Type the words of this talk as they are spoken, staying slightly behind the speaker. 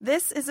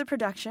This is a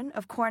production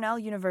of Cornell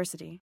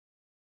University.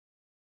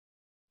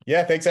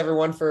 Yeah, thanks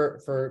everyone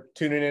for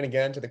tuning in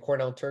again to the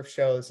Cornell Turf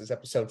Show. This is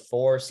episode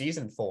 4,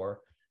 season 4.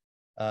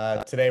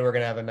 Today we're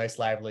going to have a nice,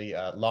 lively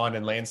lawn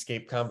and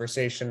landscape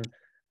conversation.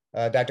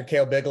 Dr.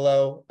 Cale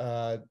Bigelow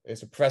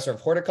is a professor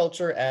of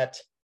horticulture at,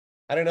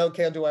 I don't know,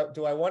 Cale,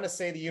 do I want to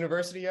say the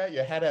university yet?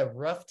 You had a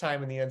rough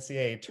time in the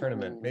NCAA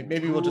tournament.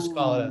 Maybe we'll just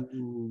call it a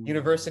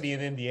university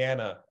in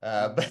Indiana,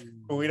 but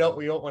we don't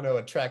want to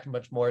attract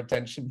much more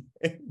attention.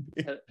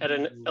 At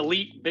an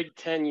elite Big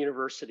Ten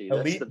university.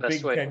 That's Elite the best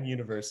Big way. Ten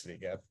university,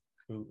 yeah.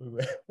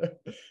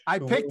 I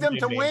picked them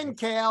to win,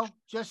 Cale.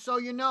 Just so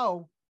you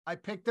know, I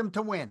picked them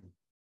to win.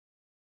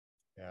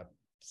 Yeah,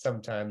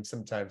 sometimes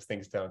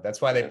things don't.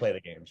 That's why they play the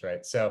games,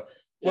 right? So,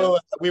 well,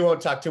 we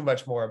won't talk too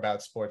much more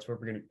about sports. We're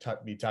going to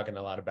be talking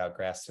a lot about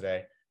grass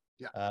today.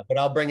 Yeah. But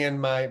I'll bring in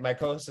my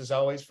co-host as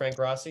always, Frank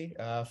Rossi.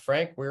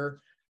 Frank, we're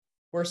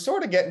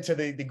sort of getting to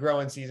the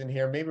growing season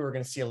here. Maybe we're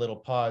going to see a little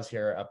pause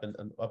here up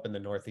in the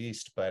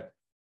Northeast, but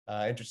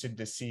interested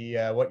to see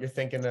what you're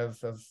thinking of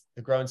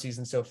the growing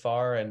season so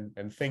far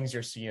and things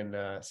you're seeing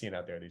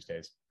out there these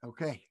days.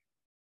 Okay.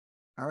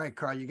 All right,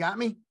 Carl, you got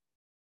me?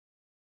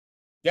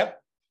 Yep.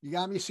 You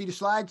got me? See the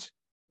slides?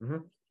 Mm-hmm.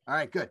 All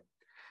right, good.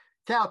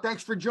 Cal,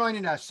 thanks for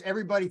joining us.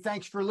 Everybody,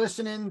 thanks for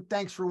listening.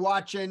 Thanks for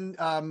watching.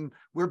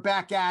 We're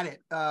back at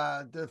it.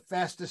 The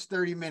fastest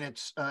 30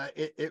 minutes.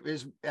 It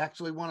was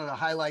actually one of the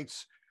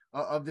highlights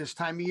of this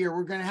time of year.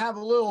 We're going to have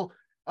a little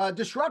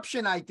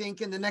disruption, I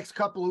think, in the next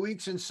couple of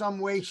weeks in some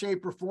way,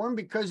 shape, or form,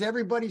 because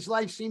everybody's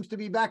life seems to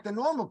be back to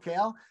normal,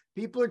 Cal.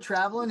 People are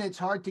traveling. It's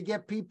hard to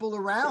get people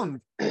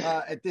around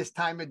at this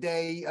time of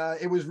day.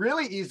 It was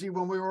really easy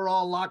when we were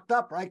all locked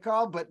up, right,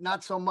 Carl? But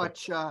not so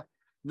much.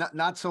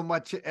 Not so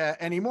much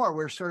anymore.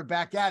 We're sort of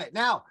back at it.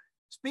 Now,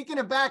 speaking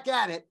of back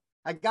at it,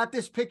 I got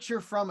this picture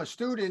from a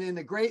student in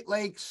the Great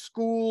Lakes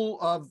School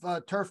of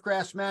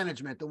Turfgrass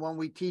Management, the one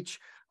we teach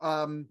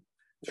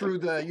through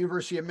the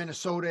University of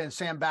Minnesota and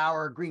Sam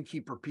Bauer,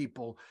 greenkeeper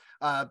people.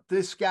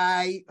 This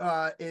guy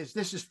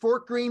this is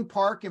Fort Greene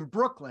Park in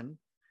Brooklyn,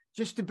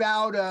 just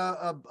about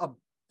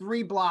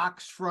 3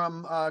 blocks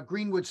from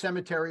Greenwood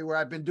Cemetery, where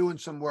I've been doing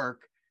some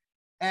work.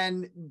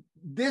 And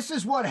this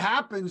is what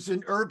happens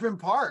in urban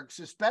parks,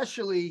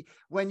 especially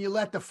when you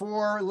let the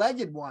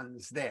 4-legged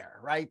ones there,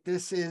 right?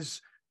 This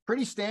is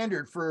pretty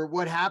standard for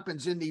what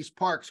happens in these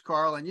parks,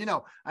 Carl. And,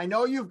 I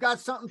know you've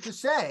got something to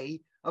say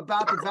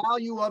about the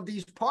value of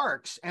these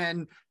parks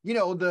and,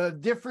 the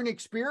different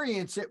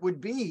experience it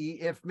would be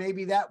if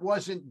maybe that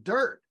wasn't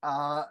dirt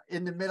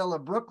in the middle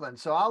of Brooklyn.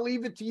 So I'll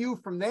leave it to you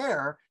from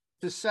there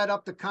to set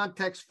up the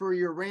context for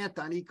your rant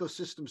on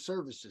ecosystem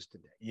services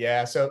today.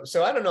 Yeah, so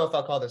I don't know if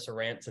I'll call this a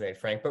rant today,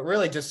 Frank, but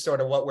really just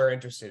sort of what we're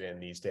interested in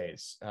these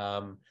days.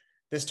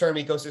 This term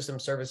ecosystem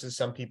services,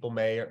 some people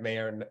may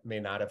or may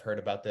not have heard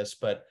about this,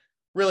 but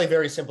really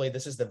very simply,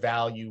 this is the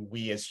value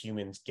we as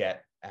humans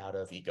get out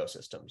of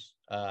ecosystems.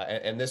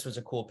 And this was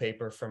a cool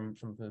paper from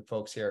the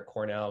folks here at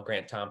Cornell.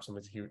 Grant Thompson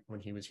was here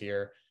when he was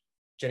here,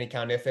 Jenny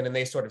Cowniffen, and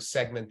they sort of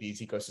segment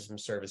these ecosystem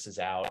services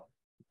out.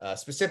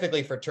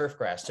 Specifically for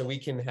turfgrass. So we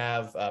can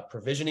have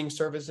provisioning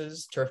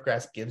services.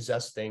 Turfgrass gives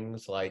us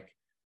things like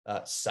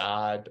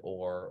sod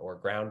or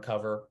ground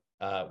cover.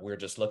 We're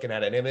just looking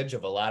at an image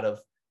of a lot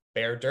of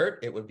bare dirt.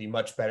 It would be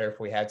much better if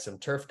we had some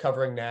turf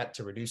covering that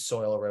to reduce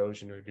soil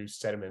erosion, reduce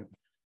sediment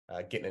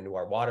getting into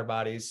our water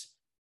bodies.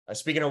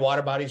 Speaking of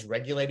water bodies,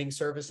 regulating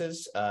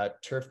services,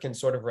 turf can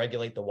sort of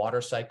regulate the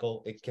water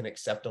cycle. It can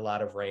accept a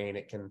lot of rain.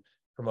 It can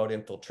promote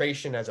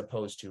infiltration as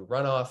opposed to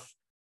runoff.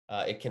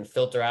 It can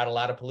filter out a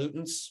lot of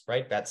pollutants,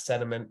 right? That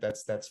sediment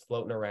that's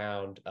floating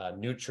around,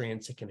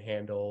 nutrients it can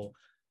handle.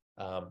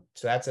 So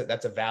that's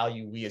a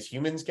value we as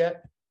humans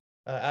get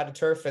out of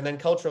turf. And then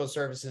cultural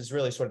services,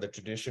 really sort of the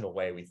traditional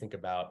way we think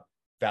about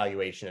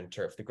valuation in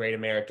turf. The Great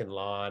American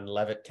Lawn,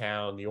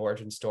 Levittown, the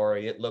origin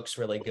story, it looks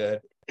really good.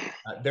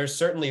 There's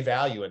certainly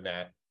value in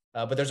that,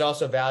 but there's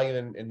also value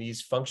in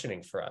these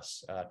functioning for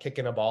us,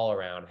 kicking a ball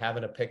around,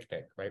 having a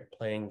picnic, right?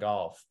 Playing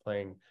golf,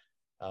 playing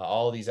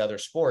all of these other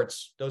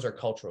sports. Those are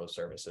cultural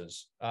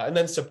services. And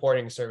then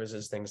supporting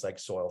services, things like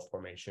soil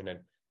formation and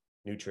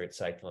nutrient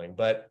cycling.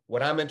 But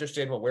what I'm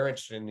interested in, what we're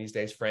interested in these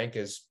days, Frank,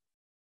 is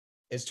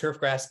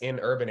turfgrass in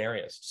urban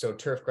areas. So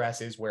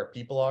turfgrass is where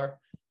people are.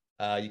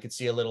 You can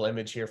see a little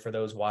image here for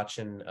those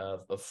watching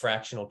of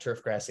fractional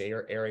turfgrass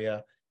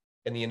area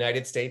in the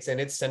United States,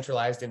 and it's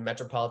centralized in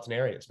metropolitan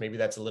areas. Maybe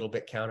that's a little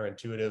bit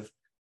counterintuitive,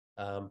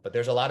 but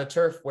there's a lot of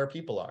turf where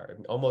people are.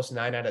 Almost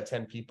 9 out of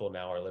 10 people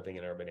now are living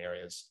in urban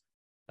areas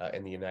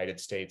in the United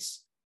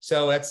States.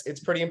 So it's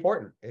pretty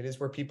important. It is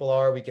where people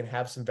are. We can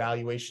have some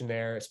valuation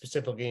there,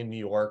 specifically in New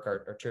York.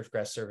 Our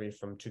turfgrass survey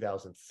from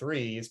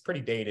 2003 is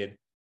pretty dated,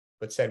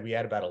 but said we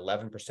had about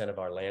 11% of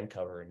our land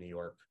cover in New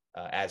York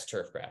as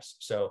turfgrass.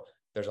 So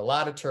there's a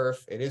lot of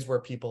turf. It is where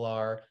people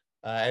are.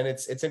 And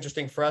it's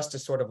interesting for us to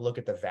sort of look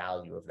at the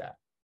value of that.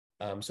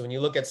 So when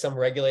you look at some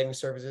regulating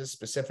services,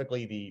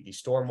 specifically the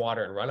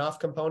stormwater and runoff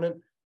component,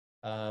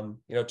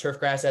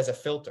 turfgrass as a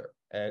filter,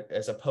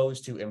 as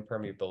opposed to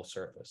impermeable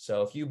surface.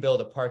 So if you build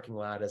a parking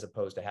lot as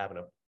opposed to having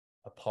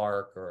a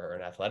park or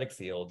an athletic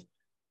field,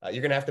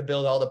 you're going to have to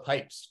build all the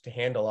pipes to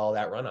handle all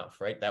that runoff,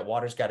 right? That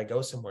water's got to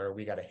go somewhere.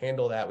 We got to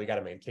handle that. We got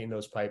to maintain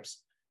those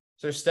pipes.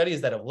 So there's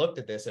studies that have looked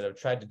at this and have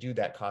tried to do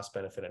that cost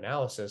benefit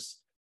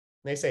analysis.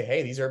 And they say,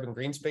 hey, these urban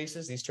green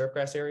spaces, these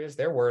turfgrass areas,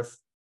 they're worth,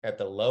 at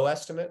the low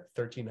estimate,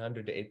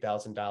 $1,300 to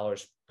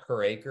 $8,000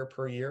 per acre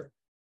per year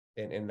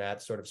in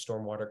that sort of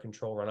stormwater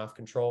control, runoff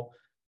control.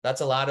 That's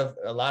a lot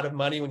of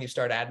money when you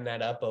start adding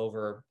that up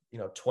over,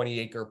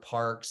 20-acre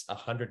parks,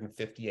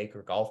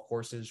 150-acre golf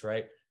courses,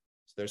 right?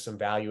 So there's some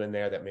value in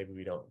there that maybe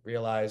we don't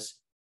realize.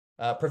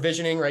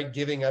 Provisioning, right?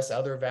 Giving us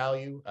other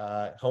value,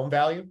 home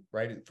value,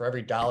 right? For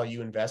every dollar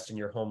you invest in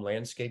your home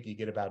landscape, you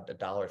get about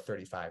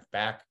 $1.35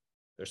 back.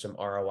 There's some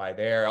ROI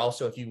there.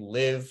 Also, if you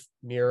live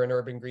near an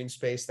urban green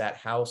space, that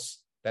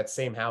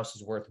same house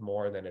is worth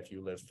more than if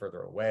you live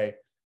further away.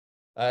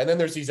 And then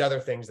there's these other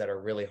things that are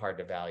really hard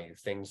to value.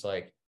 Things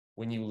like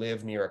when you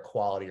live near a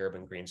quality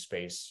urban green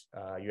space,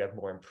 you have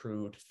more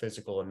improved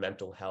physical and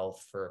mental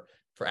health. For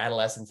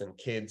adolescents and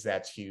kids,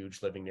 that's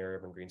huge, living near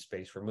urban green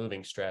space,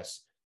 removing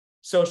stress,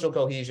 social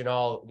cohesion,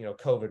 all,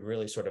 COVID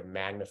really sort of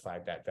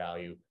magnified that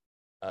value.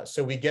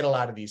 So we get a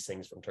lot of these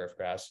things from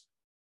turfgrass.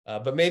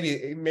 But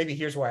maybe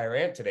here's why I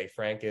rant today,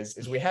 Frank,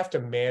 is we have to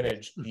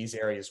manage these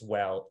areas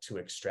well to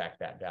extract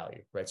that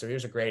value, right? So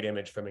here's a great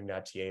image from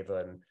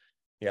Ignatieva and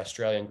the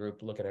Australian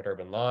group looking at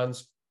urban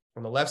lawns.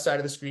 On the left side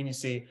of the screen, you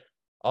see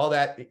all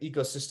that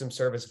ecosystem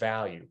service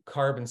value,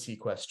 carbon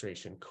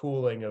sequestration,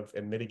 cooling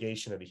and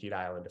mitigation of the heat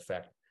island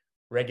effect,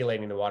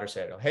 regulating the water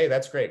cycle. Hey,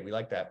 that's great. We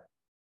like that.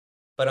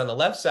 But on the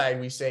left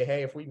side, we say,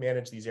 hey, if we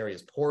manage these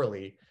areas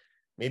poorly,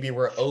 maybe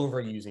we're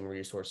overusing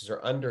resources or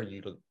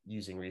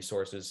underusing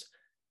resources,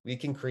 we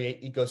can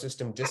create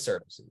ecosystem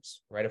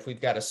disservices, right? If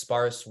we've got a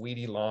sparse,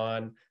 weedy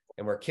lawn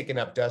and we're kicking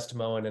up dust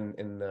mowing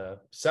in the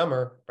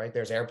summer, right,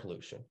 there's air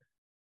pollution.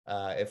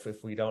 If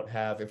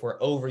we're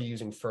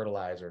overusing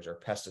fertilizers or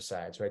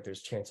pesticides, right,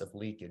 there's chance of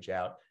leakage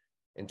out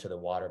into the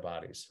water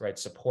bodies, right?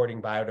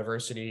 Supporting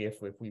biodiversity,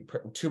 if we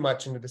put too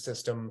much into the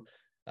system,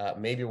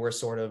 maybe we're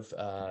sort of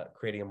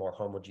creating a more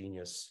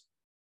homogeneous,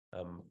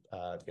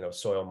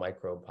 soil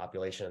microbe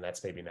population, and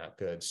that's maybe not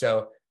good.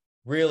 So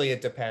really,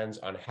 it depends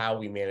on how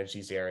we manage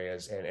these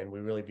areas, and we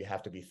really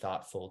have to be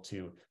thoughtful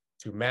to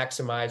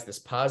maximize this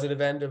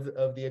positive end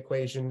of the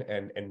equation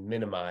and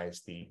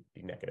minimize the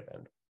negative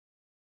end.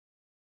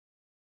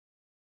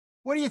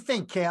 What do you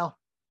think, Cale?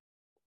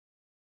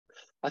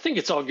 I think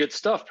it's all good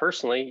stuff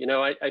personally.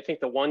 I think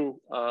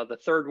the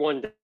third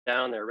one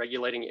down there,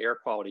 regulating air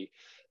quality,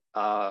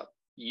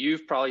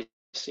 you've probably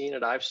seen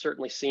it. I've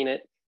certainly seen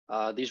it.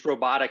 These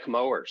robotic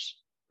mowers,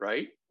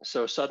 right?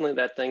 So suddenly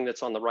that thing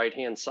that's on the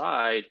right-hand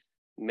side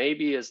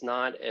maybe is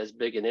not as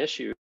big an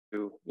issue,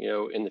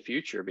 in the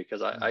future,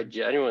 because I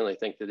genuinely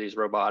think that these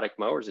robotic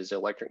mowers, these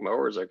electric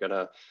mowers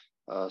are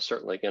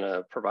certainly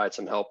gonna provide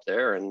some help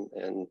there,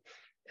 and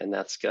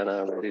that's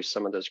gonna reduce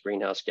some of those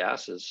greenhouse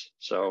gases.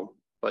 So,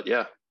 but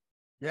yeah.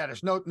 Yeah,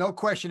 there's no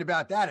question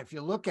about that. If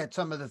you look at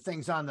some of the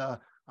things on the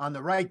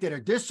right that are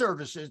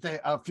disservices,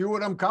 a few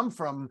of them come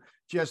from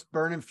just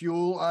burning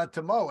fuel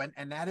to mow.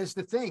 And that is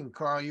the thing,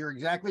 Carl, you're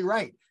exactly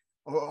right.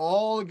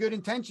 All the good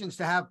intentions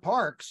to have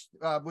parks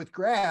with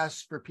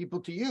grass for people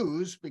to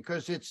use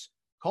because it's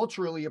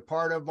culturally a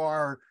part of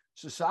our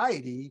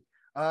society.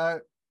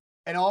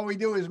 And all we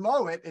do is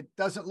mow it. It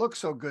doesn't look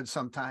so good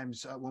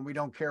sometimes when we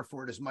don't care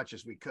for it as much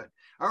as we could.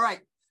 All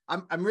right.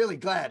 I'm really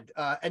glad.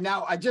 And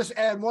now I just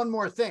add one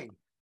more thing.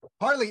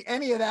 Hardly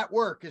any of that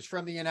work is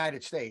from the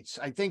United States.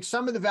 I think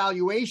some of the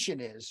valuation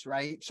is,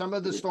 right? Some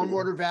of the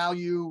stormwater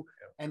value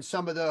and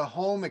some of the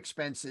home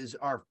expenses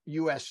are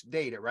U.S.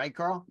 data, right,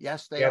 Carl?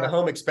 Yes, they are. The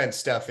home expense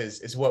stuff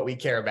is what we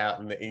care about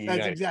in the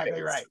United States. That's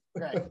exactly right.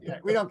 Right. Yeah.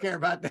 We don't care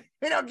about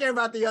we don't care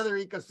about the other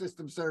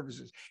ecosystem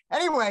services.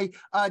 Anyway,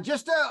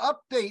 just an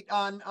update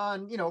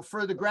on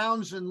for the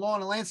grounds and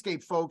lawn and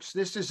landscape folks.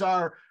 This is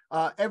our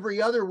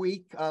every other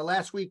week.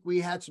 Last week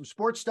we had some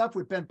sports stuff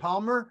with Ben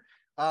Palmer.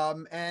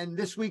 And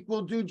this week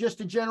we'll do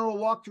just a general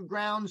walk through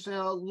grounds,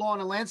 lawn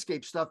and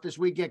landscape stuff as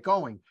we get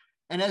going.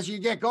 And as you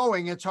get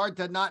going, it's hard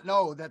to not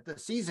know that the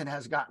season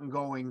has gotten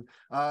going.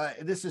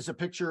 This is a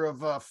picture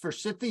of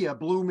forsythia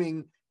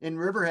blooming in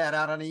Riverhead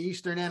out on the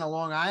eastern end of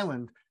Long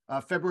Island,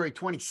 February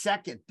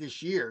 22nd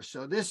this year.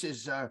 So this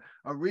is a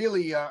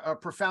really a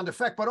profound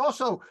effect, but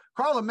also,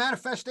 Carl, a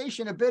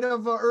manifestation, a bit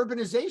of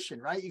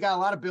urbanization, right? You got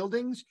a lot of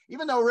buildings.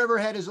 Even though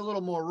Riverhead is a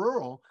little more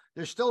rural,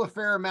 there's still a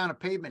fair amount of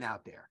pavement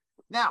out there.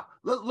 Now,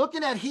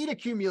 looking at heat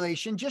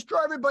accumulation, just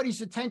draw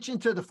everybody's attention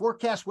to the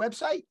forecast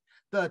website,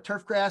 the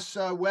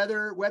turfgrass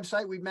weather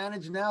website we've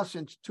managed now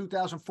since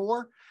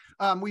 2004.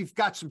 We've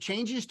got some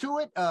changes to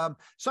it.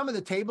 Some of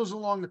the tables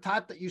along the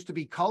top that used to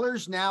be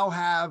colors now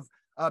have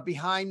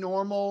behind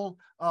normal.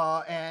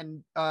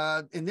 And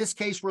in this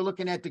case, we're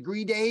looking at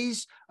degree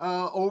days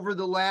over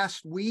the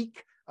last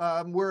week.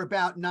 We're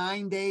about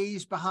 9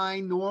 days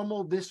behind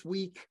normal this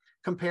week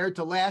compared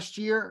to last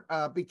year,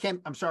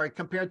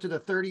 compared to the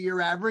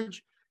 30-year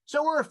average.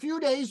 So we're a few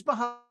days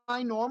behind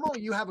normal.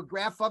 You have a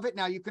graph of it.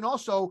 Now you can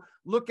also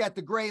look at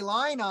the gray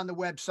line on the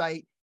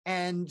website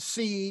and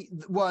see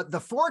what the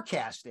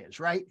forecast is,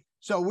 right?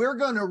 So we're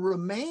going to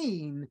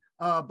remain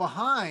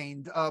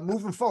behind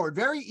moving forward.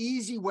 Very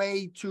easy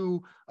way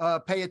to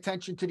pay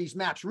attention to these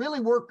maps.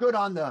 Really work good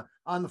on the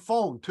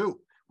phone too.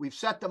 We've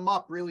set them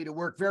up really to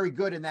work very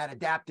good in that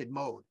adapted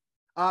mode.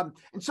 And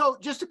so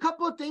just a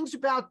couple of things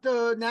about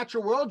the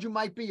natural world you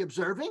might be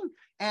observing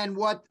and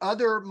what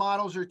other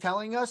models are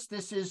telling us.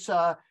 This is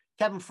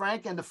Kevin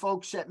Frank and the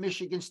folks at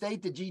Michigan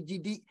State, the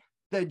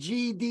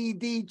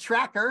GDD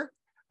tracker.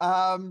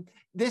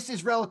 This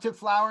is relative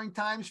flowering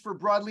times for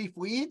broadleaf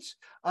weeds,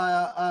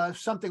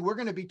 something we're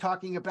going to be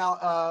talking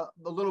about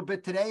a little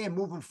bit today and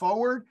moving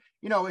forward,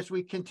 you know, as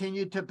we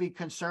continue to be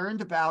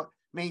concerned about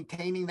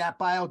maintaining that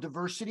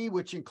biodiversity,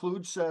 which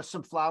includes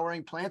some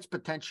flowering plants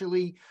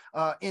potentially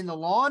in the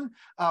lawn.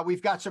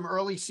 We've got some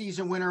early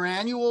season winter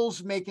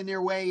annuals making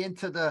their way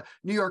into the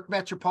New York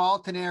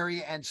metropolitan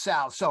area and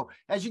south. So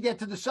as you get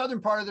to the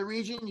southern part of the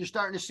region, you're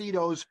starting to see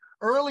those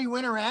early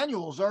winter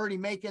annuals already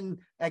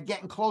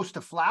getting close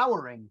to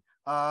flowering,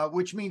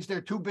 which means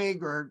they're too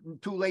big or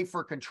too late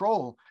for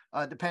control,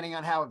 depending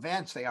on how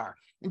advanced they are.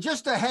 And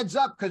just a heads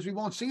up, because we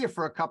won't see you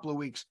for a couple of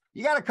weeks,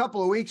 you got a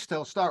couple of weeks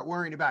till start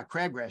worrying about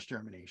crabgrass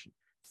germination,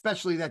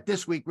 especially that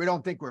this week we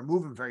don't think we're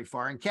moving very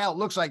far. And Cal, it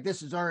looks like this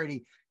has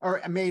already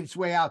made its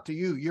way out to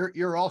you.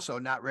 You're also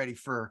not ready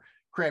for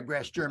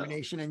crabgrass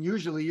germination, and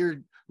usually you're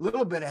a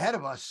little bit ahead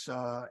of us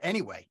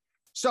anyway.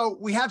 So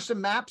we have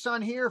some maps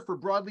on here for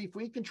broadleaf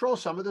weed control.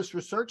 Some of this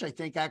research, I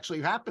think,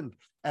 actually happened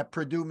at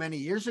Purdue many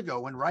years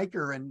ago when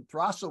Riker and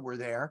Throssell were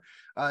there.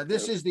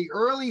 This is the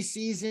early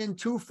season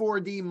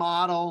 2,4-D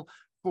model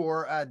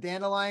for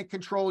dandelion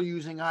control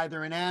using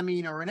either an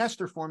amine or an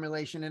ester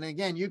formulation. And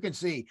again, you can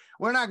see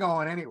we're not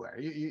going anywhere.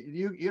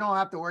 You don't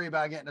have to worry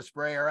about getting a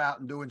sprayer out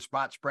and doing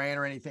spot spraying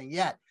or anything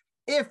yet.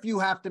 If you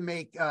have to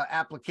make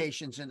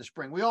applications in the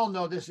spring, we all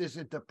know this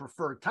isn't the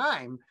preferred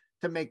time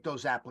to make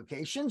those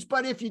applications,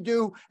 but if you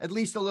do, at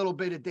least a little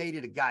bit of data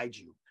to guide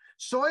you.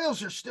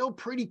 Soils are still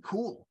pretty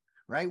cool,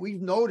 right?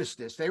 We've noticed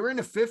this. They were in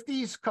the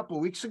 50s a couple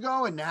of weeks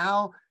ago, and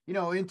now, you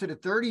know, into the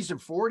 30s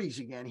and 40s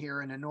again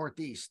here in the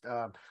Northeast,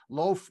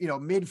 low, you know,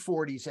 mid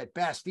 40s at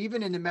best,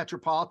 even in the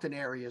metropolitan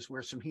areas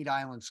where some heat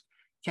islands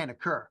can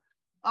occur.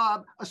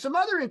 Some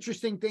other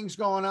interesting things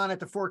going on at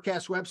the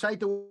forecast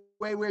website, the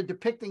way we're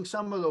depicting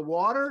some of the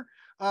water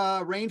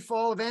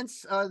rainfall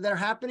events that are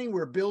happening.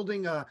 We're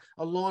building a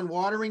lawn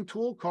watering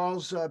tool.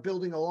 Carl's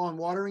building a lawn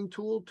watering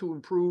tool to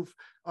improve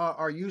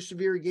our use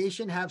of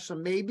irrigation, have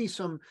maybe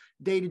some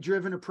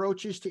data-driven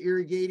approaches to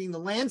irrigating the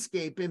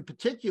landscape in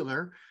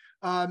particular.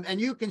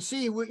 And you can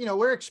see,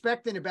 we're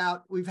expecting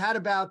we've had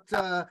about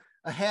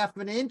a half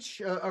an inch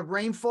of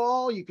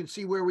rainfall. You can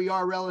see where we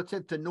are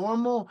relative to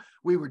normal.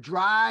 We were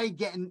dry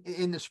getting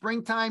in the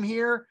springtime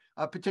here,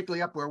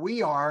 particularly up where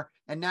we are.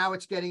 And now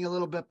it's getting a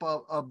little bit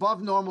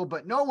above normal,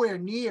 but nowhere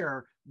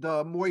near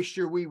the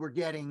moisture we were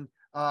getting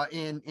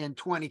in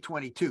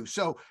 2022.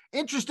 So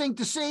interesting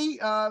to see,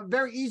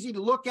 very easy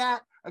to look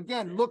at.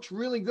 Again, looks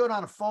really good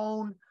on a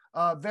phone,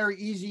 very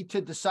easy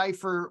to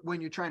decipher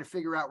when you're trying to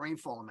figure out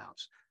rainfall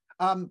amounts.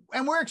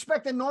 And we're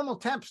expecting normal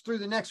temps through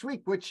the next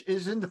week, which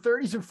is in the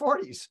 30s and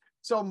 40s.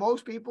 So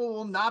most people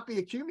will not be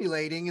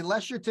accumulating,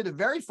 unless you're to the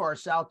very far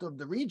south of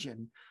the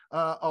region,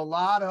 a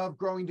lot of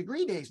growing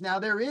degree days. Now,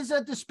 there is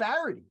a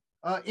disparity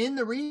in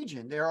the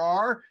region.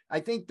 I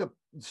think the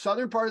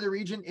southern part of the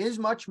region is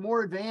much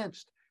more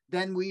advanced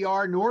than we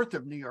are north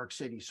of New York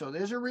City. So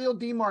there's a real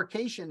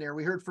demarcation there.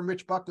 We heard from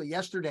Rich Buckley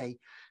yesterday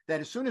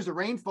that as soon as the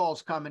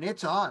rainfall's coming,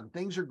 it's on.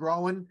 Things are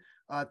growing.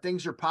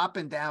 Things are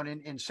popping down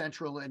in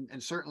central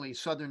and certainly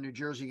southern New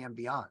Jersey and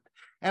beyond.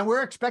 And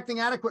we're expecting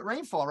adequate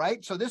rainfall,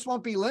 right? So this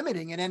won't be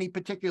limiting in any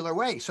particular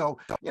way. So,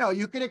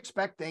 you could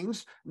expect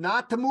things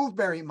not to move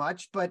very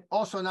much, but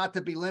also not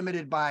to be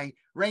limited by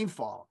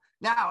rainfall.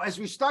 Now, as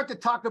we start to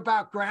talk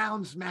about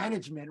grounds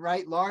management,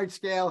 right? Large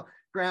scale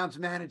grounds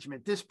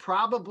management, this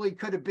probably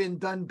could have been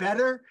done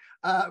better,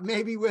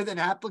 maybe with an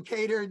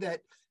applicator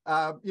that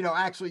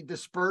actually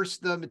disperse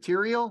the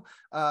material.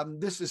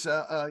 This is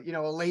a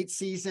late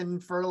season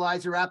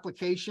fertilizer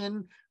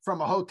application from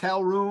a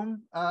hotel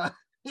room,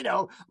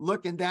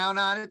 looking down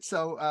on it.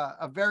 So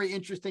a very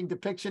interesting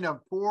depiction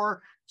of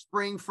poor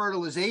spring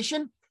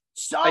fertilization.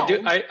 So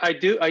I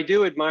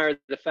do admire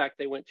the fact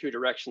they went two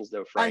directions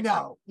though, Frank. I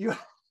know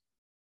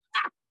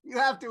you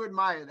have to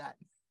admire that.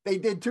 They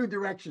did two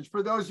directions.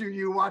 For those of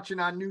you watching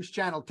on News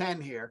Channel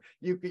 10 here,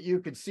 you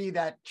could see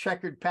that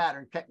checkered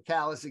pattern.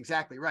 Cal is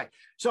exactly right.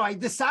 So I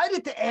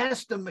decided to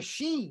ask the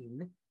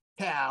machine,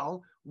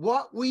 Cal,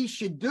 what we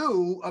should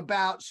do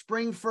about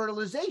spring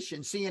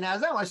fertilization. Seeing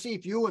as I want to see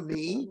if you and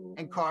me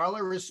and Carl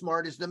are as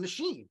smart as the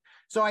machine.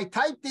 So I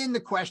typed in the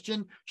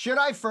question, should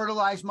I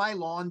fertilize my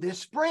lawn this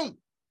spring?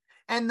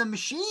 And the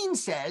machine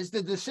says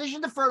the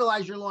decision to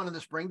fertilize your lawn in the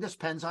spring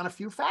depends on a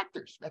few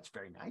factors. That's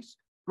very nice.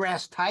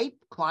 Grass type,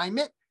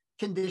 climate,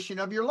 condition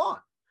of your lawn.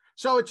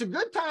 So it's a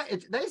good time.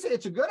 They say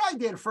it's a good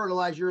idea to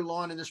fertilize your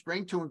lawn in the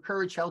spring to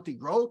encourage healthy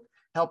growth,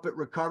 help it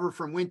recover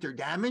from winter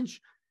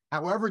damage.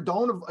 However,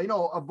 don't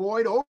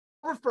avoid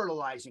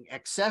Over-fertilizing,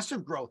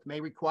 excessive growth may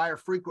require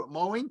frequent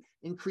mowing,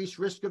 increased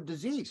risk of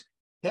disease.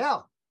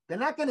 Hell, they're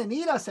not going to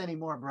need us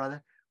anymore,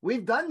 brother.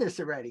 We've done this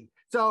already.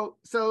 So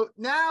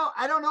now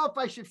I don't know if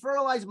I should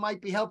fertilize. It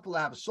might be helpful to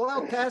have a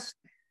soil test.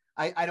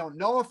 I don't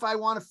know if I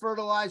want to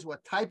fertilize,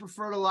 what type of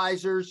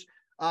fertilizers,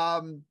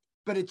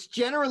 but it's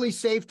generally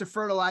safe to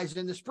fertilize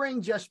in the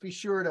spring. Just be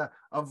sure to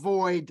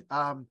avoid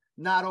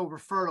not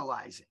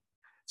over-fertilizing.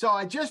 So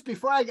I'm trying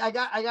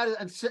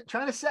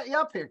to set you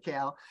up here,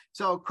 Cale.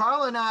 So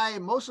Carl and I,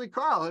 mostly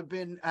Carl,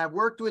 have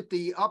worked with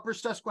the Upper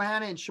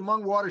Susquehanna and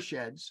Chemung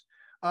watersheds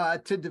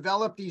to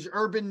develop these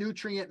urban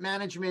nutrient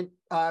management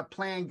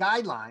plan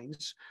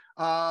guidelines.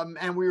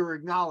 And we were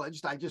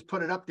acknowledged. I just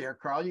put it up there,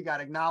 Carl. You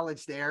got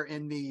acknowledged there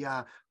in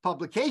the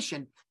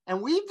publication. And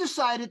we've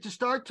decided to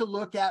start to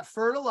look at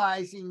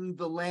fertilizing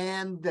the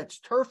land that's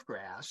turf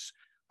grass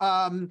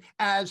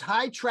as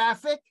high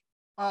traffic,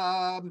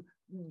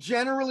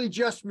 generally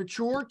just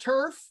mature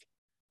turf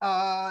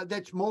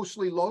that's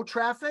mostly low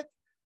traffic,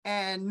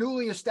 and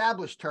newly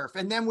established turf.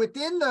 And then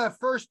within the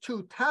first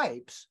two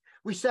types,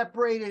 we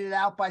separated it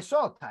out by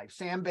soil type,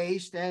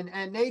 sand-based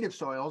and native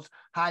soils,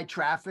 high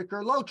traffic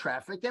or low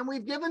traffic. And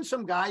we've given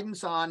some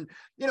guidance on,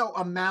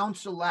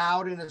 amounts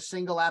allowed in a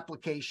single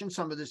application.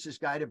 Some of this is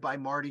guided by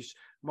Marty's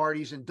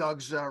and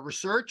Doug's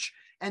research.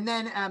 And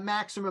then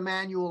maximum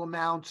annual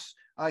amounts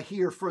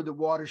here for the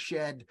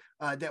watershed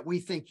that we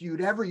think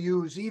you'd ever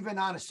use, even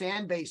on a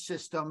sand-based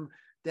system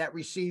that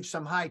receives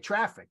some high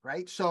traffic,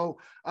 right? So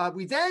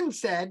we then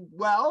said,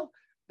 well,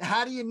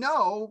 how do you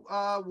know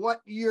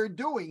what you're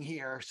doing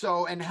here?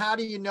 So, and how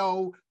do you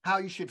know how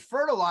you should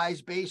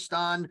fertilize based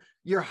on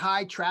your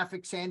high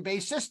traffic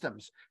sand-based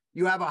systems?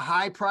 You have a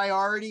high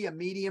priority, a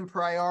medium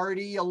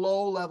priority, a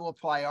low level of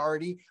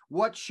priority.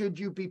 What should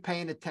you be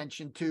paying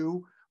attention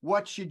to?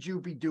 What should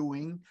you be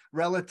doing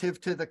relative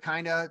to the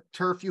kind of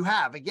turf you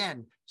have?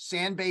 Again,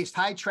 sand-based,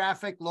 high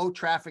traffic, low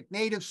traffic,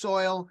 native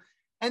soil,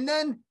 and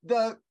then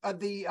the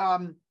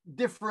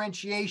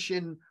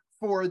differentiation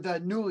for the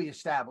newly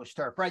established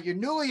turf, right? You're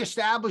newly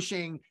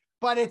establishing,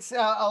 but it's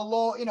a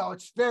low,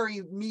 it's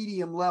very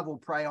medium level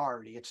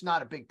priority. It's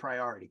not a big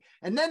priority.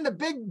 And then the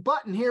big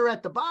button here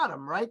at the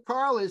bottom, right,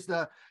 Carl, is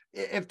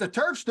if the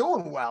turf's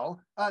doing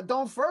well,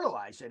 don't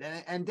fertilize it.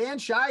 And Dan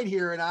Scheid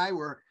here and I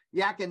were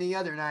yakking the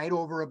other night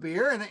over a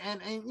beer,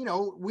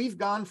 and we've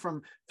gone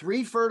from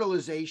 3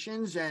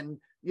 fertilizations and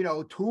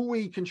 2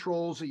 weed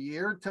controls a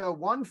year to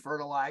 1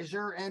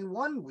 fertilizer and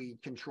 1 weed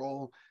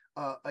control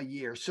a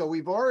year. So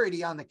we've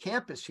already on the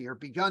campus here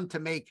begun to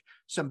make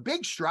some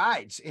big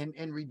strides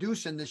in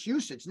reducing this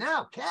usage.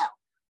 Now, Cale,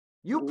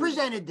 you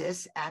presented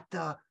this at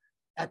the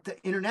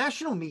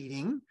international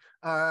meeting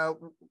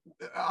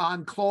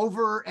on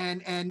clover,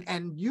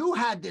 and you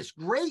had this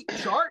great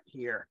chart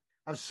here.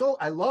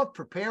 I love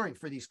preparing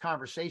for these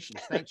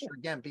conversations. Thanks for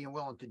again being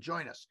willing to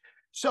join us.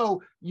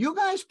 So you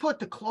guys put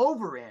the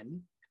clover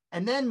in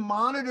and then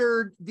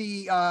monitored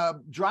the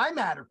dry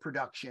matter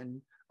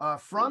production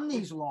from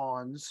these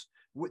lawns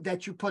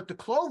that you put the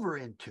clover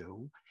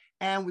into.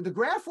 And the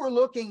graph we're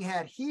looking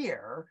at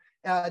here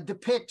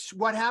depicts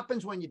what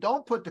happens when you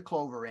don't put the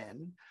clover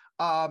in.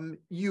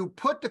 You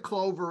put the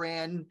clover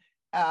in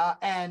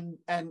and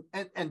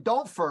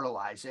don't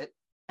fertilize it.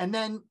 And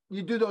then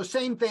you do those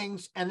same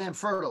things and then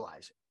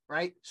fertilize it,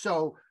 right?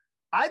 So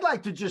I'd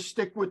like to just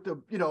stick with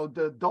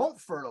the don't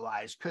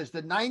fertilize, because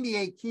the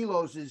 98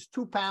 kilos is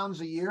 2 pounds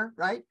a year,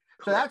 right?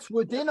 So that's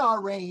within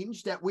our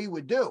range that we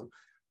would do.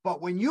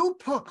 But when you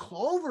put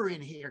clover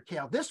in here,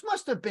 Cale, this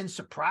must have been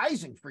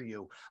surprising for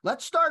you.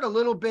 Let's start a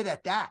little bit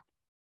at that.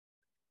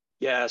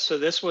 Yeah, so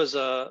this was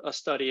a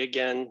study,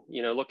 again,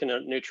 looking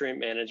at nutrient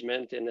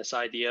management and this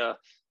idea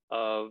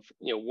of,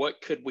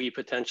 what could we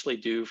potentially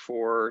do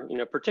for,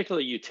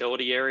 particularly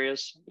utility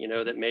areas,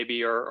 that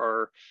maybe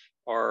are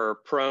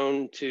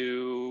prone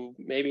to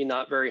maybe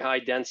not very high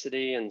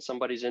density, and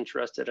somebody's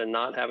interested in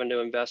not having to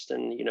invest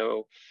in,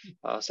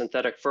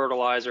 synthetic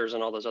fertilizers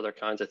and all those other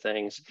kinds of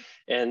things.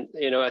 And,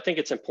 I think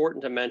it's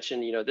important to mention,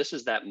 this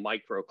is that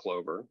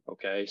microclover.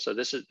 Okay. So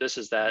this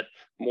is that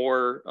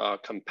more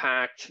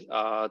compact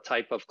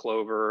type of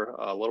clover,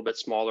 a little bit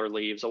smaller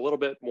leaves, a little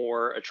bit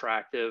more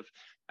attractive,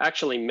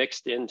 actually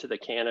mixed into the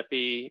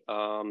canopy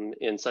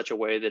in such a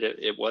way that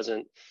it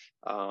wasn't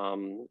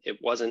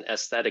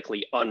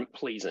aesthetically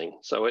unpleasing.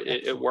 So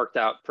it worked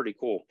out pretty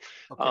cool.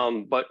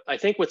 Okay. But I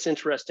think what's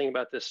interesting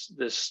about this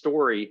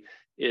story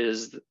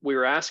is we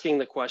were asking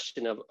the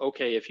question of,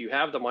 okay, if you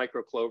have the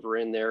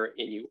microclover in there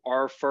and you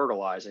are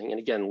fertilizing, and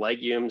again,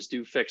 legumes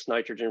do fix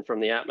nitrogen from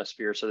the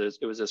atmosphere. So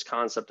it was this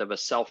concept of a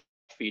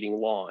self-feeding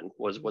lawn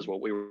was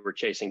what we were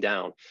chasing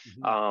down.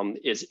 Mm-hmm.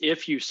 Is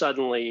if you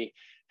suddenly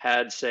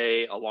had,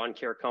 say, a lawn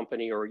care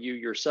company or you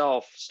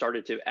yourself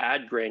started to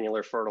add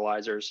granular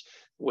fertilizers,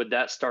 would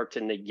that start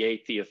to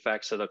negate the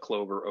effects of the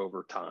clover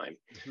over time?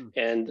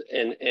 Mm-hmm.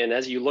 And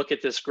as you look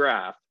at this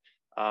graph,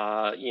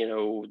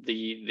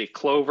 the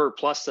clover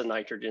plus the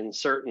nitrogen,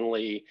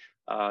 certainly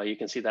you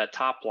can see that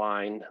top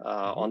line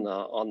on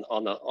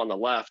the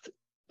left.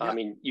 Yep. I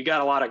mean, you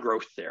got a lot of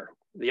growth there.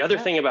 The other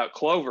thing about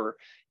clover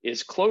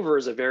is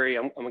a very,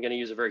 I'm going to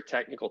use a very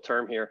technical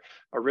term here,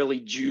 a really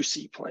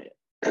juicy plant.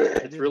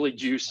 It's really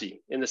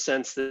juicy in the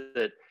sense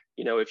that,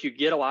 you know, if you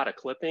get a lot of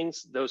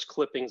clippings, those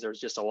clippings, there's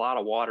just a lot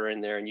of water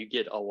in there and you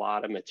get a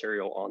lot of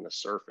material on the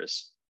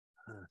surface.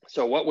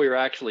 So what we were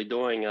actually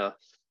doing,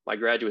 my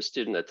graduate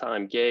student at the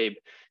time, Gabe,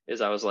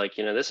 is I was like,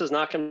 you know, this is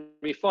not going to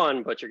be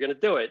fun, but you're going to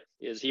do it,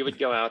 is he would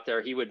go out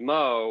there, he would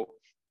mow,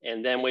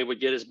 and then we would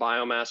get his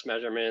biomass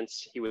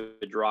measurements. He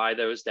would dry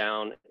those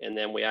down, and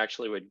then we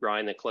actually would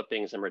grind the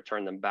clippings and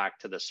return them back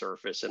to the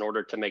surface in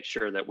order to make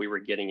sure that we were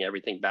getting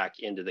everything back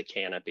into the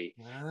canopy.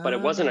 But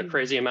it wasn't a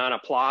crazy amount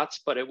of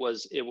plots, but it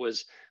was,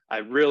 I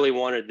really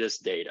wanted this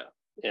data.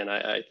 And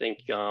I think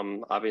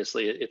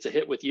obviously it's a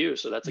hit with you.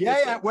 So that's a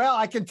good thing. Well,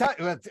 I can tell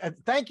you,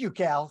 thank you,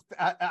 Cale.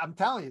 I'm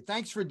telling you,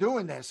 thanks for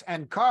doing this.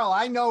 And Carl,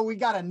 I know we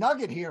got a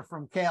nugget here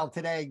from Cale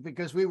today,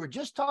 because we were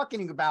just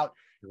talking about,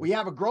 we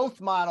have a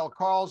growth model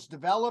Carl's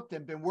developed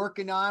and been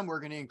working on. We're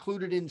going to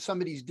include it in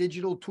some of these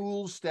digital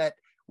tools that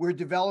we're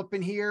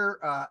developing here.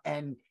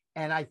 And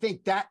I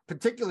think that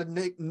particular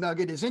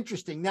nugget is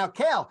interesting. Now,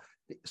 Cale,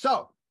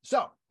 so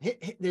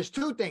there's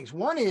two things.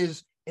 One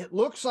is, it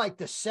looks like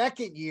the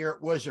second year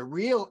was a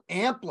real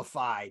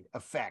amplified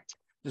effect.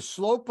 The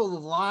slope of the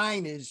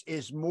line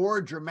is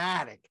more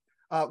dramatic.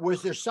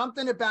 Was there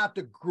something about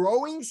the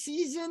growing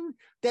season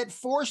that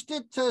forced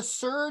it to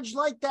surge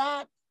like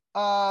that?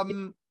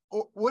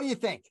 What do you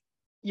think?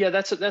 Yeah,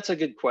 that's a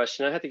good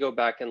question. I had to go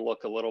back and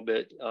look a little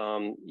bit.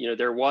 You know,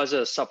 there was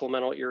a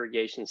supplemental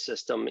irrigation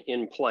system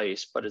in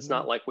place, but it's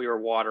not like we were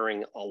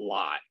watering a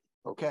lot.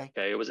 Okay.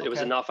 It was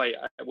enough.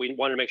 We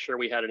wanted to make sure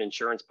we had an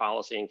insurance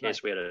policy in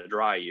case we had a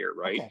dry year,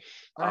 right?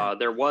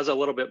 There was a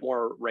little bit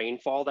more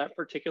rainfall that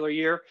particular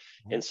year,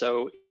 and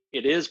so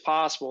it is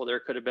possible there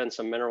could have been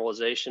some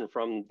mineralization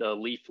from the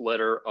leaf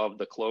litter of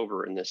the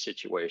clover in this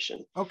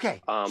situation.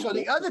 Okay. So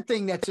the other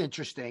thing that's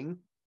interesting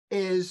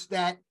is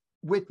that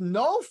with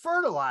no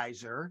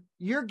fertilizer,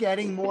 you're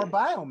getting more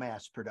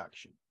biomass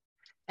production.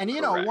 And, you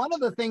know, one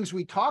of the things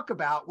we talk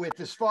about with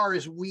as far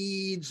as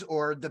weeds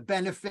or the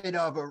benefit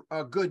of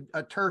a good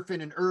turf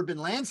in an urban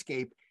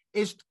landscape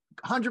is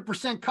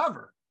 100%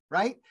 cover,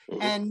 right?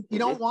 And you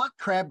don't want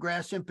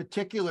crabgrass in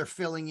particular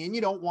filling in.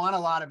 You don't want a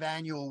lot of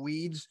annual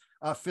weeds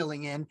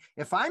filling in.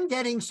 If I'm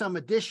getting some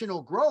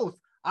additional growth,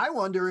 I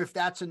wonder if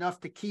that's enough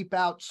to keep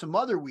out some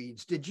other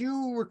weeds. Did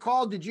you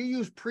recall, did you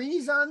use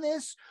pre's on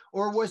this,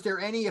 or was there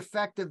any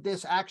effect of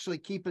this actually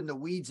keeping the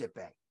weeds at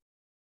bay?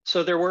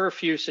 So there were a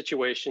few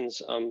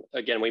situations.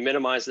 Again, we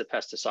minimized the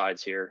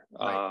pesticides here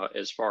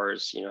as far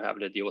as, you know, having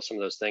to deal with some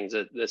of those things.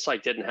 The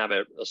site didn't have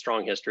a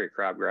strong history of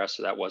crabgrass,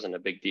 so that wasn't a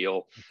big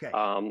deal. Okay.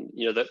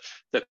 You know,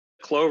 the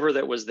clover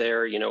that was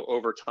there, you know,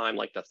 over time,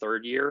 like the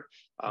third year,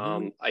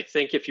 I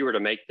think if you were to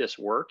make this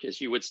work,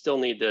 is you would still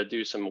need to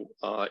do some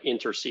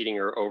interseeding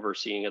or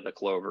overseeding of the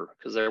clover,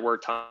 because there were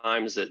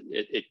times that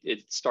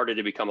it started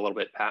to become a little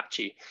bit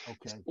patchy.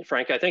 Okay.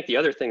 Frank, I think the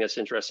other thing that's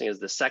interesting is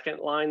the second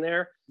line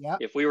there. Yeah.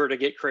 If we were to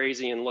get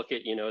crazy and look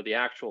at, you know, the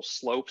actual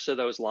slopes of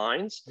those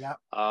lines,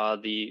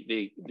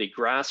 the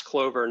grass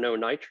clover no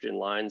nitrogen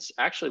lines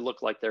actually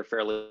look like they're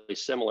fairly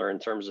similar in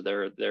terms of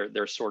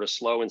their sort of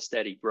slow and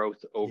steady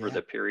growth over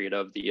the period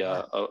of the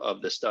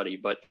of the study.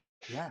 But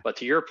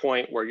to your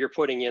point, where you're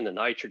putting in the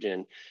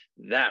nitrogen,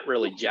 that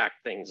really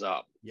jacked things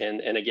up.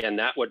 And again,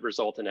 that would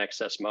result in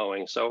excess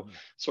mowing. So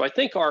I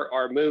think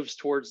our moves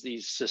towards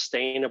these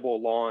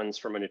sustainable lawns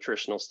from a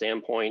nutritional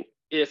standpoint,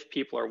 if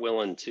people are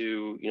willing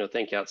to, you know,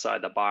 think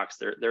outside the box,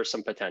 there's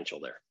some potential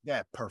there.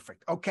 Yeah,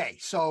 perfect. Okay.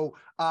 So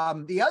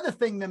the other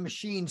thing the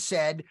machine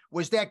said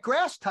was that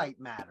grass type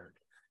mattered.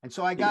 And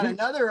so I got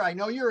another, I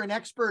know you're an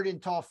expert in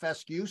tall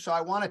fescue, so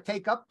I want to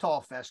take up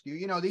tall fescue.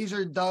 You know, these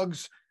are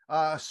Doug's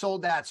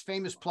Soldat's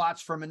famous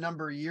plots from a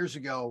number of years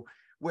ago,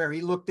 where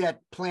he looked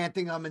at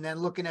planting them and then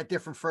looking at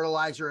different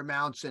fertilizer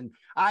amounts. And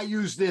I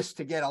used this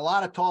to get a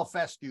lot of tall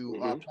fescue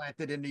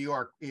planted in New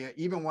York,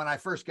 even when I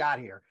first got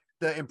here.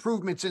 The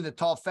improvements in the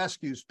tall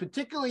fescues,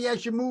 particularly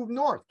as you move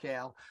north,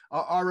 Cale,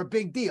 are a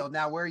big deal.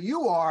 Now, where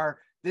you are,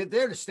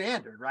 they're the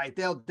standard, right?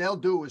 They'll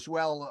do as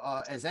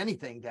well as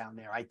anything down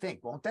there, I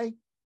think, won't they?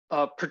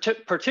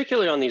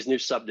 Particularly on these new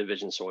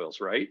subdivision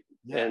soils, right?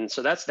 Yeah. And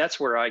so that's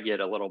where I get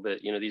a little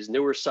bit, you know, these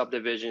newer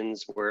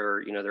subdivisions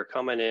where, you know, they're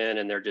coming in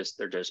and they're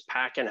just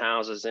packing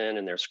houses in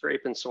and they're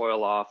scraping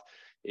soil off.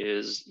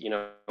 Is, you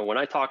know, when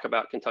I talk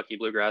about Kentucky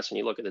bluegrass and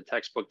you look at the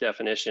textbook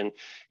definition,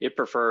 it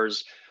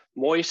prefers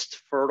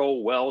moist,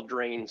 fertile,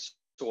 well-drained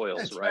soils,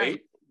 that's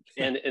right?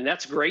 And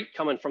that's great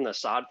coming from the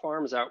sod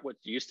farm. Is that what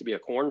used to be a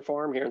corn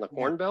farm here in the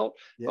Corn Belt?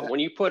 But when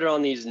you put it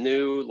on these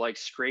new, like,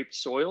 scraped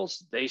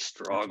soils, they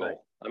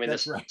struggle. I mean,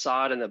 the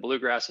sod and the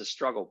bluegrasses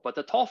struggle, but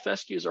the tall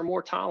fescues are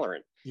more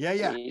tolerant.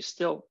 I mean, you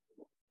still.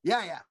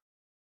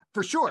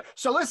 For sure.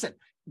 So listen,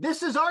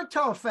 this is our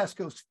tall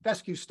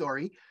fescue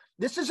story.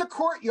 This is a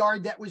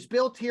courtyard that was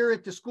built here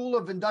at the School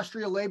of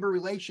Industrial Labor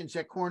Relations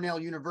at Cornell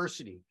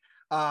University.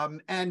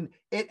 And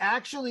it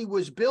actually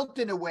was built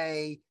in a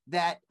way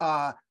that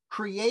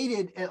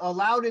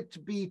allowed it to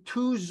be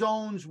 2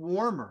 zones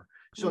warmer.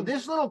 So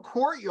this little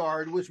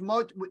courtyard was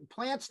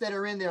plants that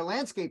are in there,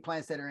 landscape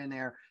plants that are in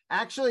there,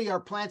 actually are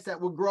plants that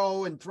will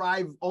grow and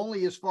thrive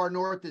only as far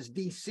north as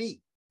DC.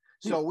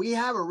 So we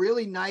have a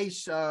really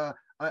nice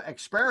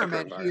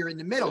experiment here in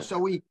the middle. So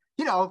we,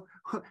 you know,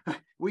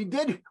 we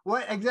did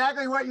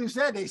exactly what you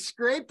said. They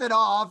scraped it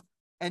off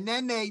and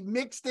then they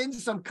mixed in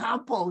some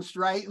compost,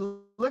 right?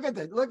 Look at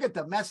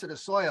the mess of the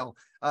soil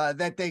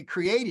that they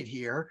created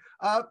here.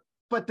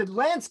 But the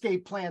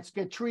landscape plants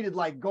get treated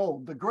like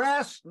gold. The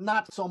grass,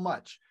 not so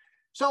much.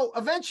 So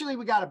eventually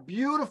we got a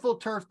beautiful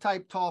turf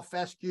type tall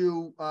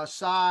fescue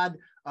sod,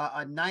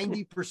 a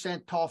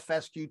 90% tall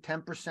fescue,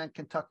 10%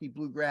 Kentucky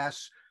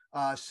bluegrass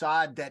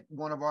sod that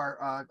one of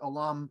our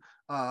alum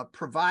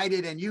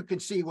provided. And you can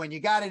see when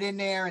you got it in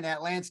there and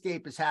that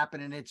landscape is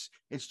happening,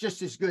 it's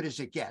just as good as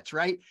it gets,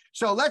 right?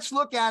 So let's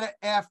look at it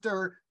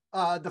after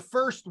the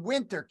first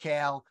winter,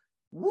 Cale.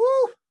 Woo!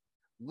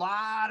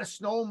 Lot of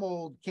snow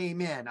mold came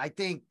in. I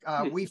think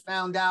we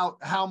found out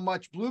how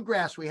much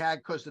bluegrass we had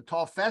because the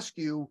tall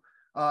fescue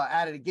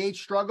out of the gate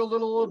struggled a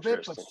little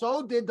bit, but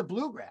so did the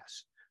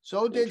bluegrass.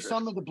 So did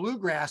some of the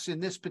bluegrass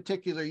in this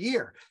particular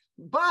year.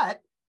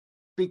 But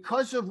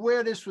because of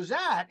where this was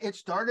at, it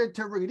started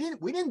to, we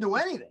didn't do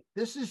anything.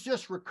 This is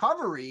just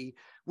recovery.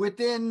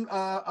 Within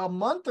a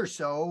month or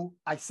so,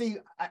 I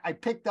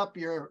picked up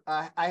your,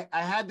 I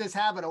had this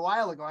habit a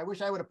while ago. I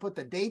wish I would have put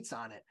the dates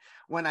on it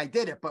when I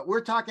did it, but we're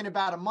talking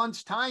about a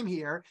month's time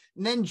here.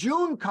 And then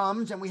June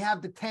comes and we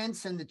have the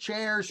tents and the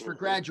chairs for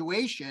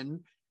graduation.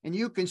 And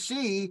you can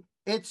see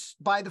it's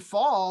by the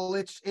fall,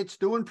 it's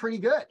doing pretty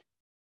good.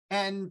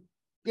 And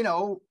you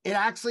know, it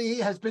actually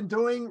has been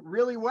doing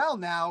really well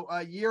now,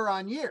 year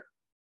on year.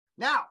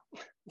 Now,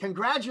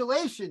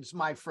 congratulations,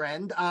 my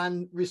friend,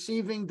 on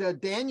receiving the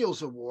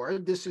Daniels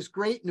Award. This is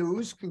great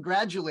news.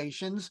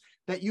 Congratulations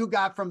that you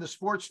got from the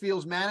Sports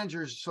Fields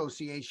Managers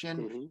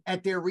Association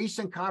at their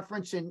recent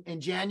conference in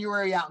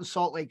January out in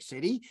Salt Lake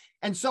City.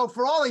 And so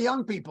for all the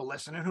young people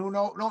listening who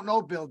don't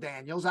know Bill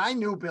Daniels, I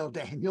knew Bill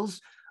Daniels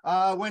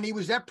when he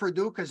was at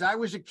Purdue because I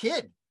was a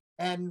kid.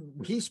 And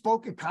he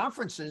spoke at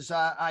conferences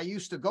I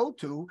used to go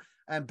to.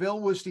 And Bill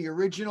was the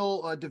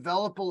original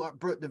developer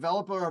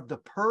of the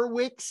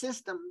Perwick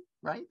system,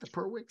 right? The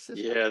Perwick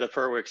system. Yeah, the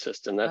Perwick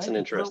system. That's an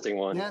interesting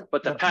one. Yeah,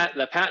 but the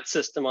PAT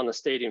system on the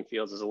stadium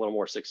fields is a little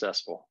more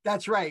successful.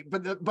 That's right.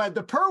 But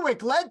the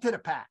Perwick led to the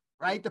PAT,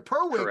 right? The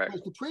Perwick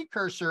was the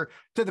precursor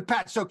to the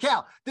PAT. So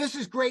Cale, this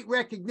is great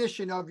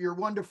recognition of your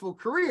wonderful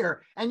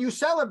career. And you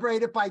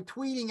celebrate it by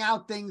tweeting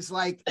out things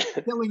like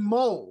killing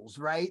moles,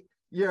 right?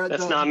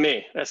 That's not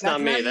me. That's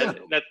not me.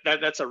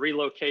 That's a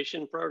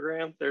relocation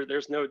program.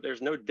 There's no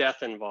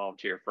death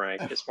involved here,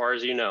 Frank, as far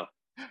as you know.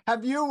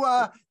 Have you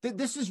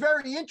this is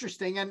very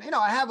interesting. And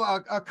I have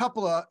a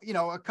couple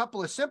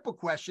of simple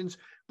questions,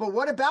 but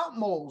what about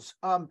moles?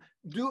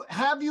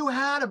 Have you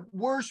had a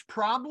worse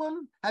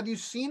problem? Have you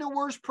seen a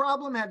worse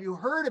problem? Have you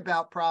heard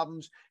about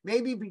problems?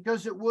 Maybe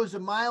because it was a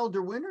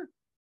milder winter?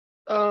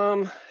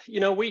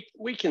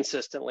 We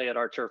consistently at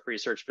our turf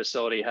research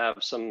facility have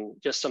some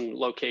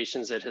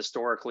locations that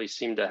historically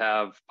seem to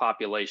have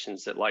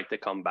populations that like to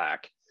come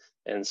back.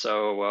 And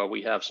so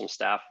we have some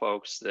staff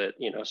folks that,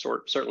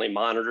 certainly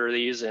monitor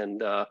these.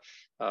 And,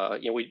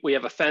 we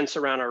have a fence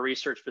around our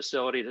research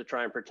facility to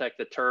try and protect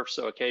the turf.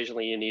 So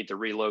occasionally you need to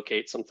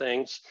relocate some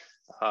things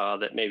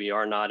that maybe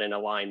are not in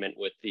alignment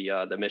with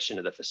the mission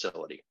of the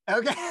facility.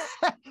 Okay.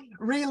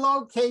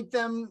 Relocate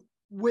them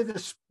with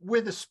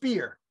a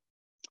spear.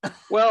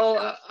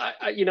 Well,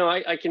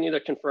 I can neither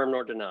confirm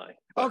nor deny.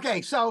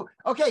 Okay, so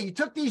you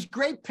took these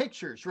great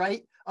pictures,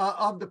 right,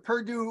 of the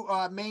Purdue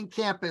main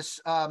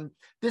campus.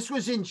 This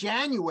was in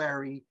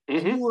January,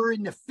 and you were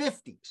in the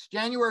 50s.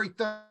 January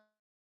 3rd,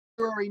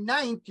 February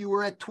 9th, you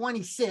were at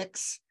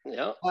 26.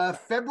 Yeah.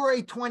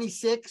 February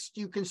 26th,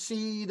 you can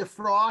see the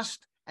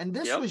frost, and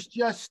this was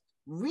just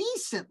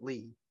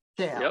recently.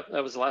 Cale. Yep,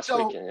 that was last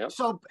weekend. Yep.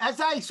 So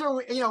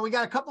we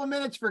got a couple of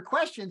minutes for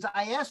questions.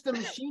 I asked the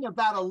machine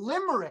about a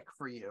limerick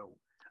for you.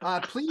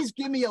 Please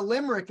give me a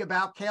limerick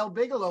about Cale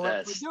Bigelow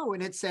at Purdue.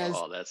 And it says,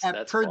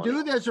 at Purdue,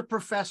 funny. There's a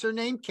professor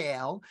named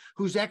Cale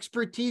whose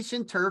expertise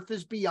in turf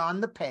is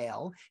beyond the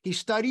pale. He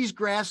studies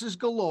grasses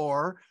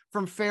galore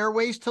from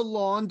fairways to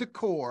lawn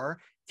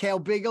decor. Cale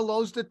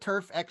Bigelow's the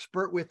turf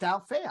expert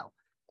without fail.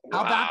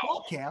 How about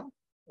that, Cale?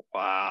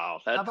 Wow.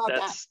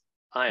 That's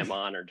I am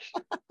honored.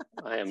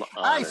 I am honored.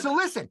 All right, so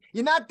listen,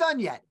 you're not done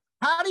yet.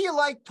 How do you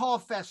like tall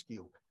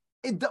fescue?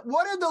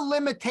 What are the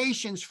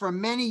limitations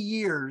from many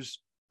years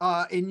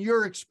in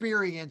your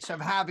experience of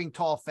having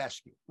tall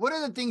fescue? What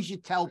are the things you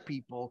tell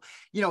people,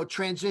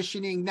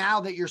 transitioning now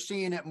that you're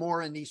seeing it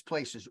more in these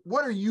places?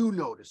 What are you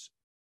noticing?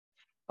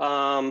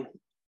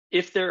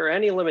 If there are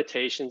any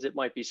limitations, it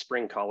might be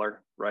spring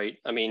color, right?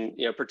 I mean,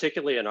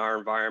 particularly in our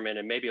environment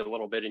and maybe a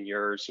little bit in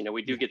yours,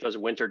 we do get those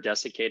winter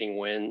desiccating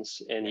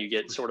winds and you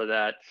get sort of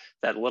that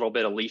little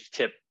bit of leaf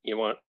tip, I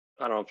don't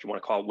know if you want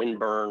to call it wind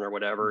burn or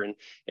whatever. And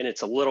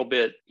it's a little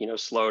bit,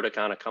 slow to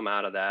kind of come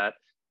out of that.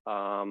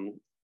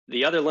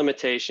 The other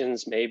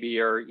limitations maybe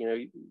are,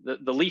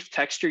 the leaf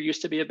texture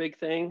used to be a big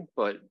thing,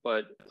 but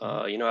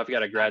I've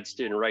got a grad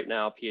student right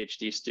now,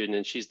 PhD student,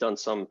 and she's done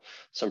some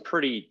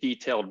pretty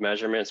detailed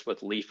measurements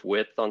with leaf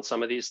width on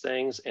some of these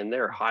things, and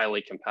they're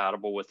highly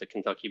compatible with the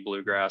Kentucky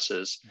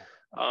bluegrasses.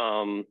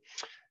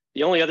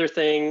 The only other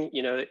thing,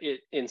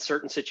 in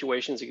certain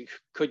situations, it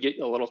could get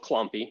a little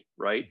clumpy,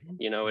 right?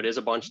 It is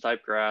a bunch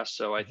type grass.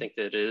 So I think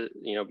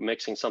that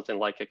mixing something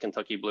like a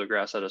Kentucky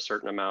bluegrass at a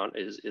certain amount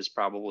is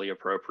probably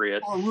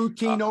appropriate. Or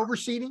routine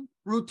overseeding?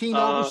 Routine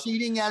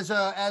overseeding as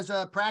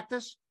a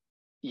practice?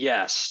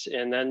 Yes.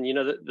 And then,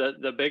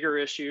 the bigger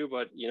issue,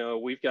 but,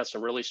 we've got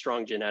some really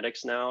strong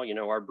genetics now.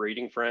 Our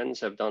breeding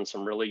friends have done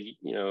some really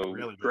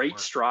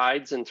great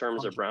strides in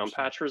terms 100%. Of brown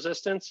patch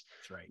resistance.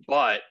 That's right.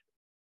 But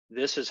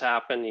this has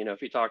happened,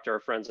 if you talk to our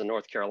friends in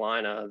North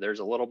Carolina, there's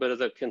a little bit of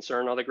the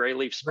concern on the gray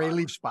leaf spot. Gray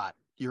leaf spot.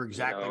 You're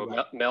exactly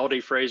right.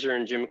 Melody Fraser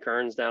and Jim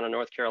Kearns down in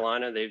North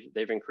Carolina,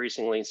 they've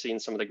increasingly seen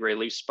some of the gray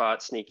leaf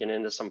spots sneaking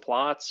into some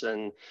plots,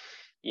 and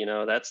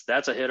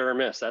that's a hit or a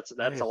miss. That's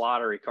a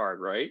lottery card,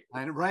 right?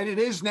 And right, it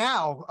is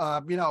now.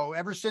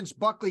 Ever since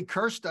Buckley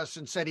cursed us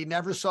and said he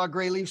never saw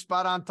gray leaf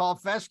spot on tall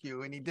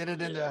fescue, and he did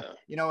it in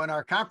in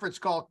our conference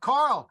call.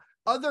 Carl,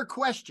 other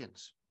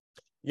questions?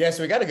 Yeah,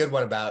 so we got a good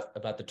one about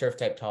the turf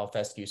type tall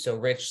fescue. So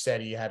Rich said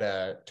he had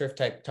a turf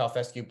type tall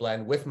fescue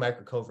blend with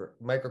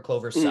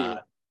microclover sod.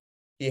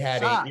 He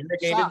had a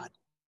irrigated, sod.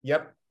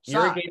 Yep,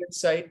 Sod. Irrigated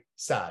site,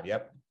 sod,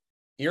 yep,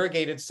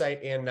 irrigated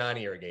site and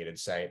non-irrigated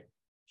site.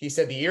 He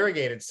said the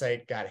irrigated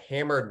site got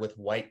hammered with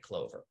white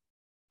clover,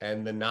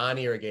 and the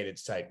non-irrigated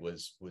site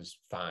was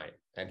fine.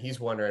 And he's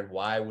wondering,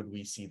 why would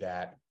we see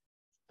that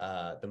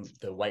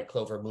the white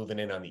clover moving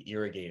in on the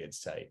irrigated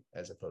site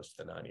as opposed to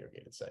the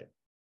non-irrigated site?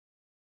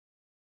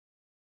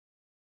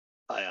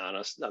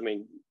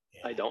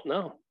 I don't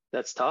know.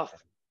 That's tough.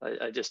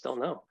 I just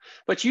don't know.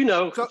 But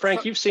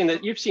Frank, you've seen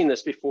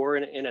this before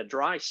in a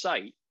dry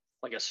site,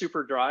 like a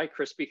super dry,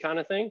 crispy kind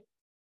of thing.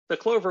 The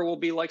clover will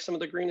be like some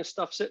of the greenest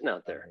stuff sitting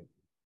out there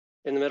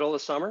in the middle of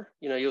the summer.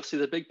 You'll see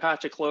the big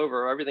patch of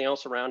clover. Everything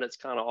else around it's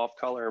kind of off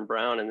color and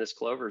brown, and this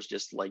clover is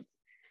just like,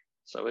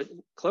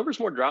 clover's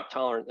more drought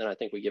tolerant than I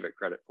think we give it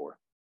credit for.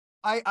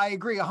 I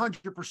agree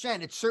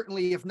 100%. It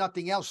certainly, if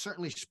nothing else,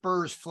 certainly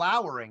spurs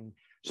flowering.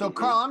 So,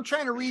 Carl, I'm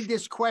trying to read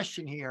this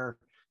question here.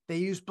 They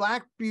use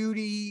Black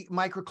Beauty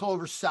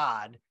microclover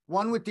sod,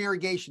 one with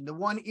irrigation. The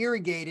one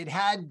irrigated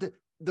had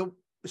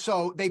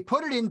so they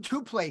put it in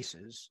two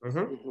places.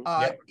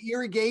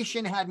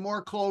 Irrigation had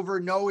more clover,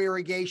 no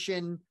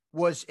irrigation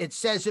it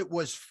says it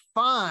was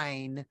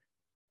fine.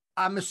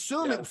 I'm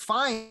assuming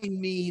fine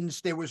means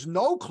there was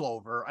no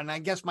clover. And I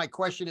guess my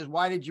question is,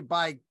 why did you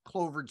buy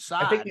clovered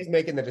sod? I think he's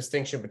making the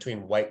distinction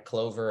between white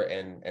clover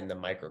and the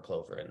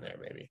microclover in there,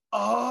 maybe.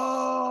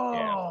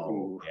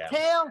 Oh,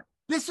 Cale,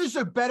 this is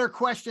a better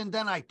question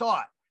than I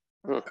thought.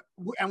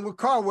 And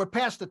Carl, we're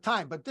past the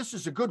time, but this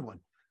is a good one.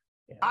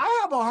 Yeah. I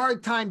have a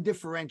hard time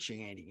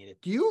differentiating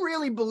it. Do you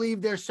really believe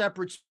they're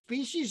separate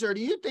species, or do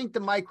you think the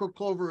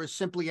microclover is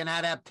simply an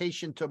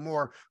adaptation to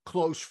more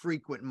close,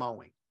 frequent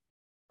mowing?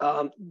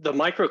 The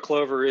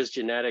microclover is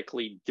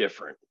genetically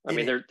different. I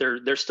mean,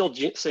 they're still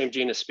same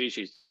genus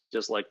species,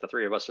 just like the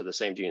three of us are the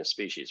same genus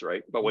species,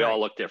 right? But we all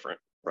look different,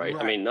 right?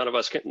 I mean, none of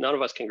us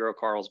can grow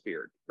Carl's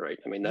beard, right?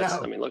 I mean,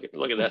 look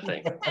at that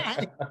thing.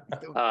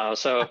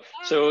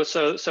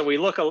 So we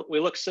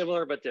look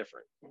similar but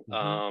different.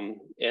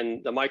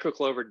 And the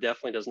microclover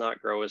definitely does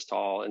not grow as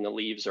tall, and the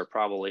leaves are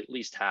probably at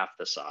least half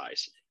the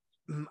size.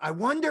 I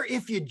wonder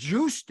if you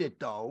juiced it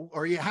though,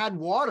 or you had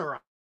water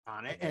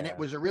on it, and it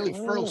was a really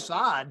fertile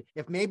sod,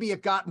 if maybe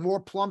it got more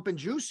plump and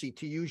juicy,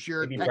 to use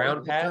your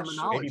brown patch.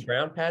 Maybe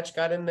brown patch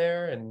got in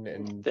there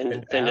and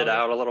thinned it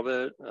out a little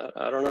bit.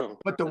 I don't know.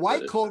 But the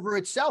white clover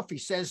itself, he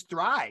says,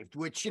 thrived,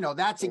 which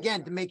that's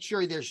again to make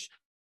sure there's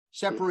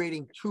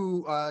separating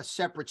two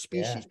separate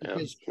species,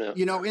 because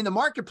in the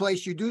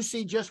marketplace you do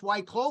see just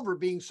white clover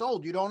being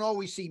sold. You don't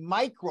always see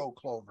micro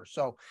clover,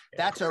 so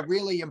that's a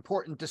really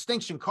important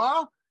distinction.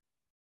 Carl,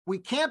 we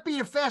can't be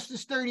the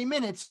fastest 30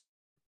 minutes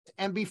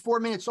and be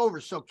 4 minutes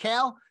over. So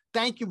Cale,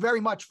 thank you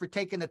very much for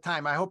taking the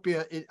time. I hope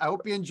you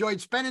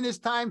enjoyed spending this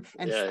time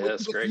and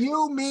with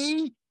you,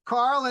 me,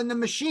 Carl, and the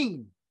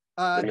machine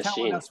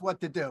telling us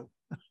what to do.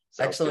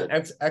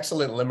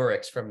 Excellent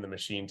limericks from the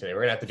machine today.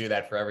 We're gonna have to do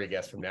that for every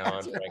guest from now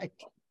on. Right.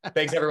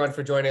 Thanks everyone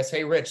for joining us.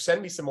 Hey, Rich,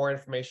 send me some more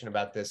information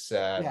about this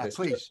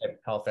please.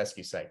 Cale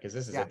fescue site, because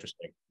this is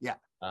interesting.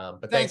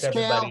 But thanks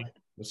everybody. Cale.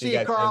 We'll see you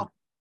guys Carl. soon.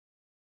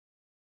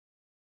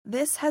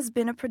 This has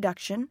been a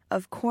production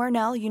of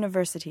Cornell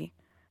University,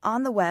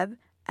 on the web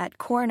at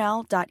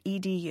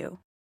cornell.edu.